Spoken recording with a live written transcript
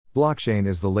Blockchain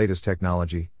is the latest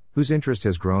technology, whose interest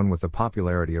has grown with the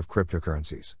popularity of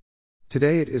cryptocurrencies.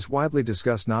 Today it is widely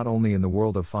discussed not only in the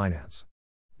world of finance.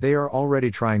 They are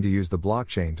already trying to use the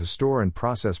blockchain to store and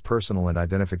process personal and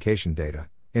identification data,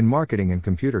 in marketing and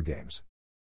computer games.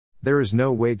 There is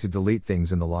no way to delete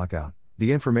things in the lockout,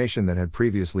 the information that had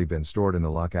previously been stored in the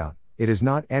lockout, it is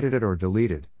not edited or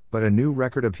deleted, but a new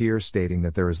record appears stating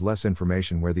that there is less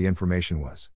information where the information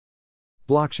was.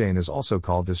 Blockchain is also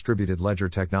called distributed ledger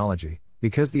technology,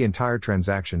 because the entire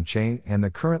transaction chain and the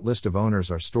current list of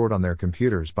owners are stored on their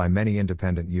computers by many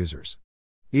independent users.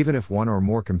 Even if one or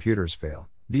more computers fail,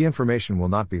 the information will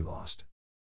not be lost.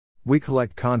 We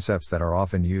collect concepts that are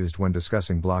often used when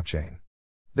discussing blockchain.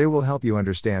 They will help you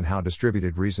understand how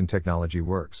distributed reason technology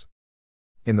works.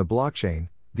 In the blockchain,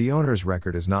 the owner's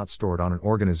record is not stored on an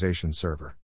organization's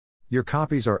server. Your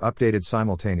copies are updated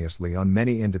simultaneously on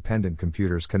many independent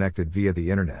computers connected via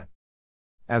the internet.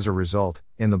 As a result,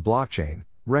 in the blockchain,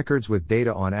 records with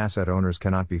data on asset owners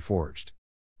cannot be forged.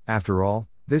 After all,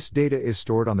 this data is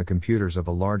stored on the computers of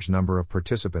a large number of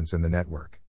participants in the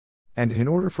network. And in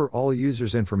order for all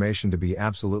users' information to be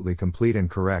absolutely complete and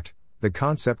correct, the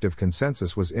concept of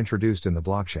consensus was introduced in the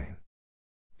blockchain.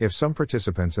 If some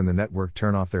participants in the network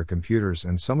turn off their computers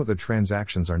and some of the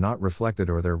transactions are not reflected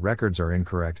or their records are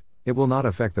incorrect, it will not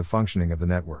affect the functioning of the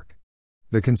network.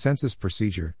 The consensus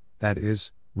procedure, that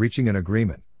is, reaching an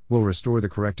agreement, will restore the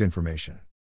correct information.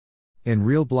 In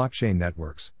real blockchain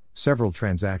networks, several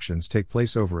transactions take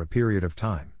place over a period of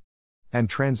time. And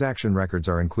transaction records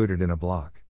are included in a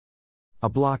block. A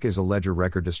block is a ledger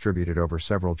record distributed over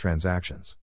several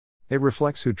transactions. It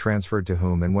reflects who transferred to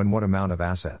whom and when what amount of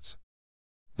assets.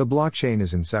 The blockchain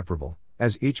is inseparable,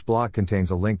 as each block contains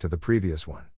a link to the previous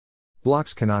one.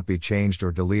 Blocks cannot be changed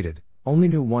or deleted, only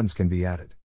new ones can be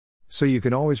added. So you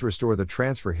can always restore the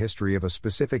transfer history of a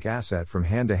specific asset from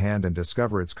hand to hand and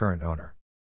discover its current owner.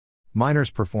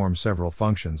 Miners perform several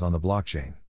functions on the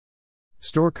blockchain.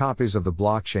 Store copies of the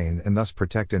blockchain and thus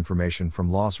protect information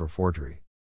from loss or forgery.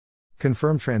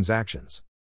 Confirm transactions.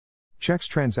 Checks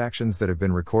transactions that have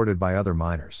been recorded by other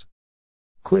miners.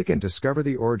 Click and discover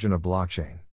the origin of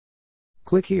blockchain.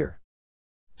 Click here.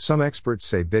 Some experts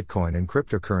say Bitcoin and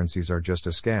cryptocurrencies are just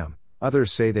a scam,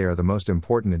 others say they are the most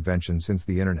important invention since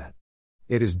the internet.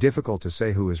 It is difficult to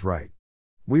say who is right.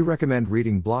 We recommend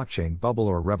reading Blockchain Bubble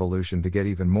or Revolution to get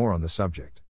even more on the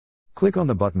subject. Click on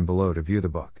the button below to view the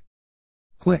book.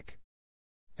 Click.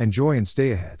 Enjoy and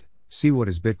stay ahead, see what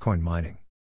is Bitcoin mining.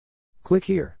 Click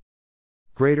here.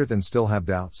 Greater than still have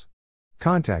doubts?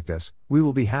 Contact us, we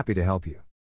will be happy to help you.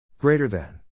 Greater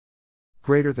than.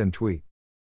 Greater than tweet.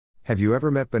 Have you ever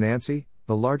met Binance,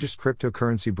 the largest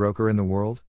cryptocurrency broker in the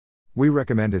world? We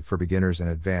recommend it for beginners and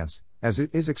advanced, as it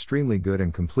is extremely good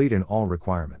and complete in all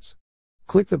requirements.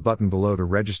 Click the button below to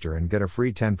register and get a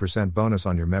free 10% bonus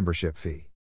on your membership fee.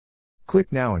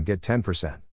 Click now and get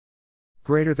 10%.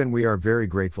 Greater than. We are very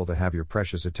grateful to have your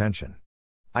precious attention.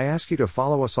 I ask you to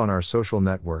follow us on our social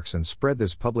networks and spread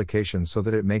this publication so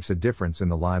that it makes a difference in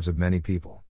the lives of many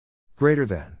people. Greater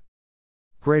than.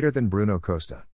 Greater than Bruno Costa.